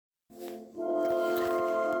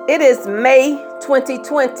It is May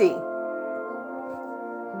 2020,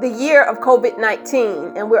 the year of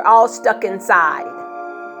COVID-19, and we're all stuck inside.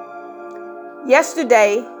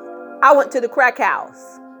 Yesterday, I went to the crack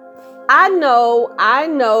house. I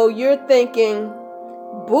know you're thinking,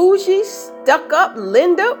 bougie, stuck up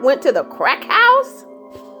Linda went to the crack house?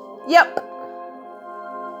 Yep.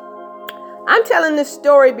 I'm telling this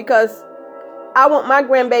story because I want my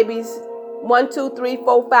grandbabies 1, 2, 3,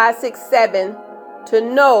 4, 5, 6, 7 to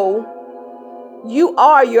know you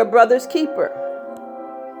are your brother's keeper.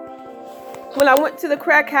 When I went to the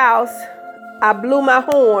crack house, I blew my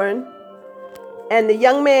horn and the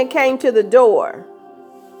young man came to the door.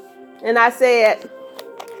 And I said,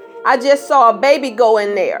 I just saw a baby go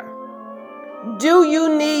in there. Do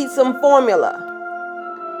you need some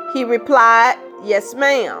formula? He replied, yes,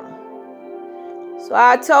 ma'am. So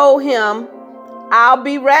I told him, I'll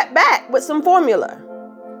be right back with some formula.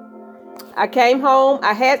 I came home,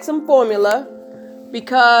 I had some formula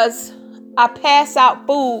because I pass out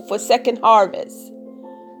food for Second Harvest.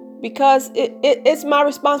 Because it's my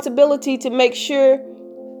responsibility to make sure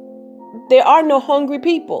there are no hungry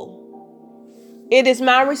people. It is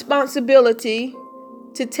my responsibility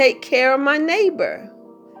to take care of my neighbor.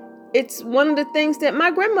 It's one of the things that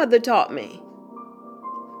my grandmother taught me.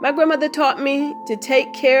 My grandmother taught me to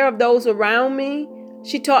take care of those around me.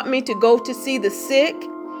 She taught me to go to see the sick.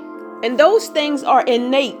 And those things are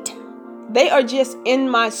innate. They are just in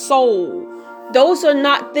my soul. Those are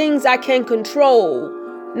not things I can control.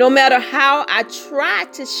 No matter how I try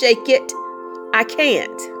to shake it, I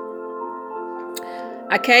can't.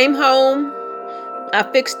 I came home. I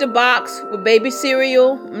fixed a box with baby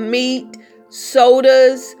cereal, meat,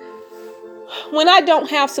 sodas. When I don't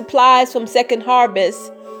have supplies from Second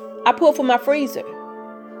Harvest, I pull from my freezer.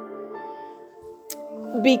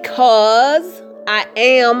 Because I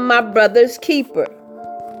am my brother's keeper.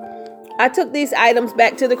 I took these items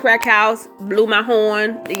back to the crack house, blew my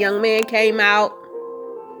horn. The young man came out.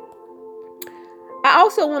 I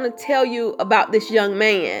also want to tell you about this young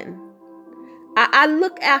man. I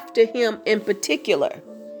look after him in particular.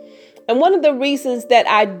 And one of the reasons that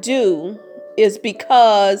I do is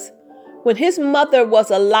because when his mother was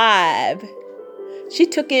alive, she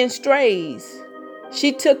took in strays.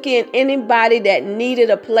 She took in anybody that needed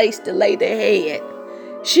a place to lay their head.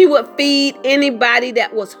 She would feed anybody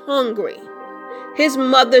that was hungry. His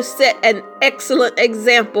mother set an excellent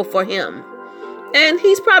example for him. And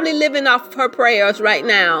he's probably living off her prayers right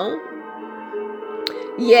now.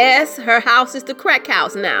 Yes, her house is the crack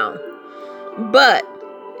house now. But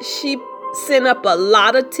she sent up a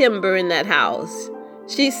lot of timber in that house.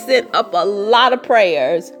 She sent up a lot of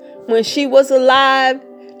prayers. When she was alive,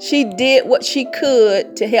 she did what she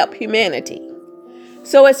could to help humanity.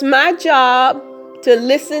 So it's my job to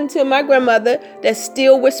listen to my grandmother that's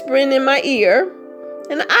still whispering in my ear.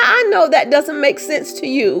 And I know that doesn't make sense to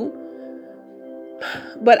you,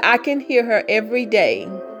 but I can hear her every day.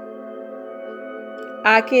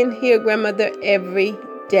 I can hear grandmother every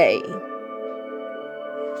day.